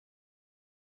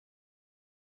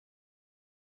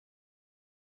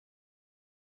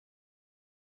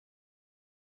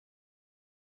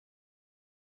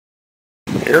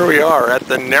Here we are at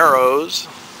the Narrows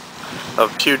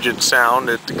of Puget Sound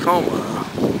at Tacoma.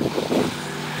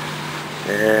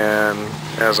 And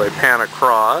as I pan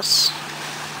across,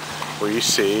 we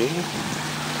see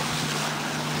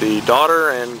the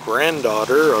daughter and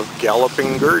granddaughter of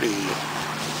Galloping Gertie.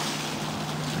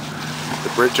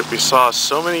 The bridge that we saw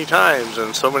so many times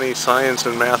in so many science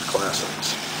and math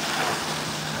classes.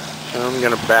 I'm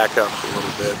going to back up a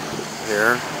little bit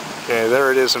here. Okay,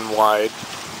 there it is in wide.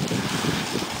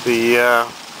 The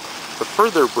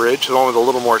further bridge, the one with a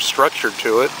little more structure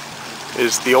to it,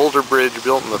 is the older bridge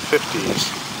built in the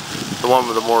 50s. The one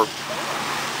with the more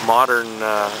modern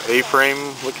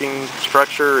A-frame looking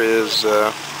structure is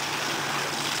not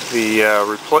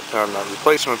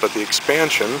replacement, but the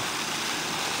expansion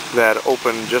that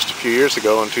opened just a few years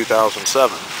ago in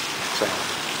 2007. So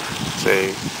it's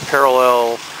a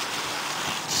parallel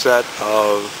set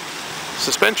of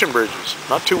suspension bridges.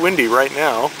 Not too windy right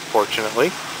now,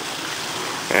 fortunately.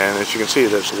 And as you can see,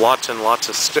 there's lots and lots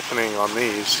of stiffening on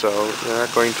these, so they're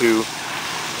not going to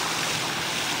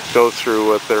go through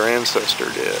what their ancestor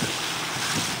did.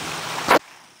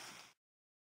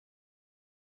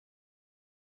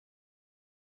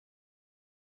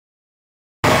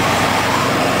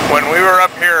 When we were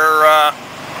up here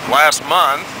last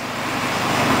month,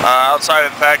 outside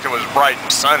of the fact it was bright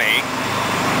and sunny,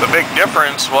 the big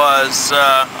difference was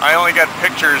I only got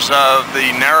pictures of the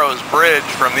Narrows Bridge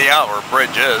from the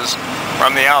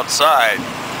from the outside.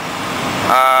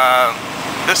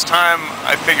 This time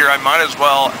I figure I might as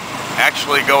well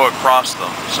actually go across them.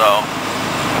 So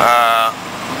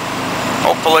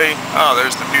hopefully, oh,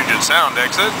 there's the Puget Sound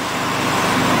exit.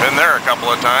 Been there a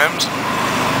couple of times.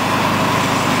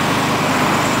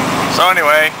 So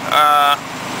anyway,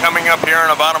 coming up here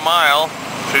in about a mile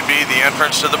should be the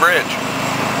entrance to the bridge.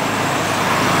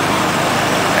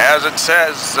 As it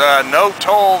says, no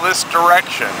toll this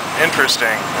direction.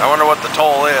 Interesting. I wonder what the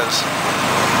toll is,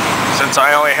 since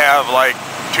I only have like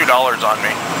 $2 on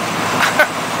me.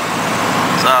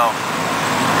 So,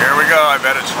 here we go. I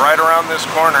bet it's right around this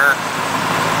corner.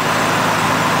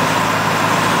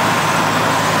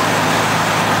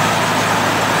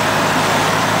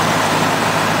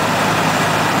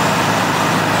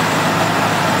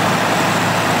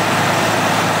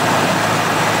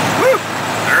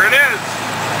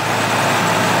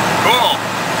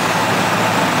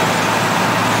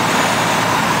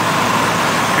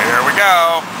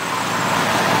 Go.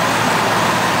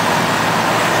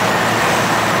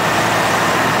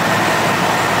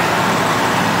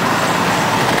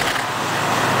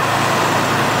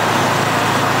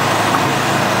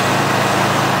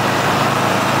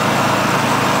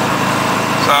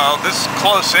 So this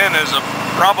close in is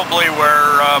probably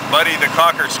where Buddy the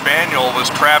Cocker Spaniel was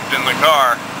trapped in the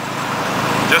car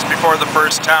just before the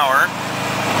first tower.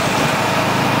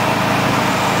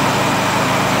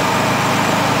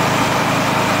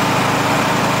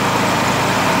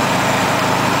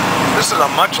 This is a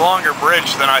much longer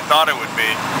bridge than I thought it would be.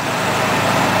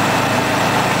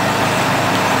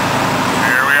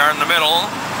 Here we are in the middle.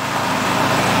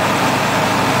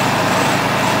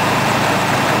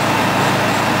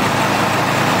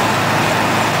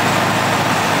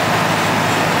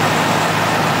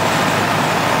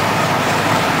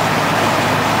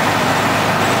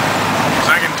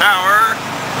 Second tower.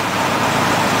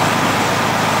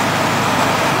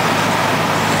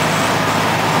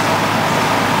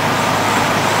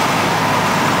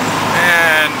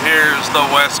 Here's the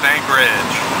west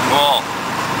anchorage. Cool.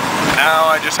 Now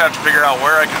I just have to figure out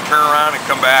where I can turn around and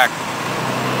come back.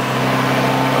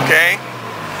 Okay.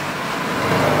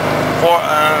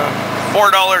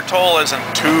 $4 toll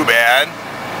isn't too bad.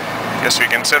 Guess we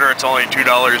consider it's only $2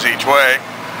 each way.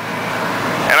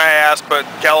 And I asked, but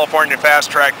California Fast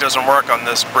Track doesn't work on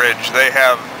this bridge. They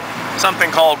have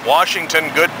something called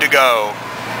Washington Good to Go.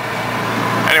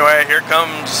 Anyway, here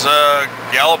comes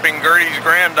Galloping Gertie's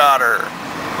granddaughter.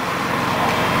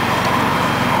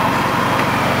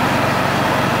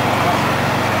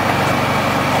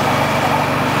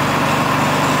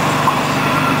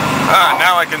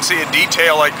 Now I can see a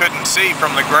detail I couldn't see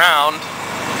from the ground,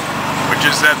 which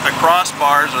is that the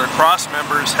crossbars or cross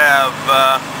members have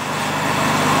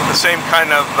the same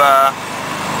kind of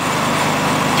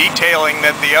detailing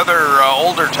that the other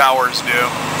older towers do.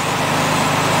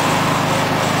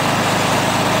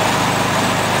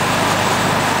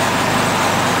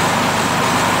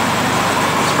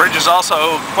 This bridge is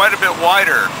also quite a bit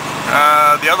wider.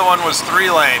 The other one was 3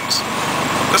 lanes.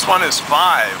 This one is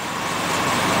 5.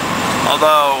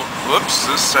 Although, whoops,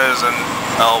 this says an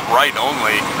right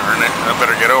only. I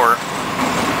better get over.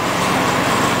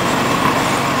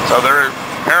 So they're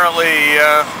apparently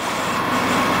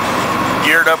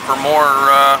geared up for more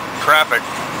traffic.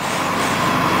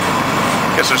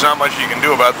 Guess there's not much you can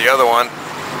do about the other one.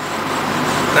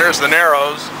 There's the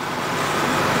Narrows.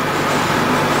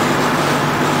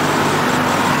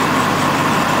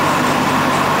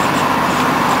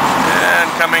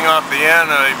 And coming off the end,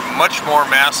 a much more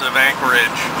massive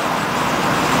anchorage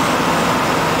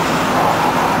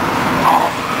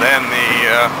than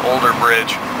the older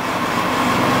bridge.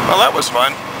 Well, that was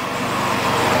fun.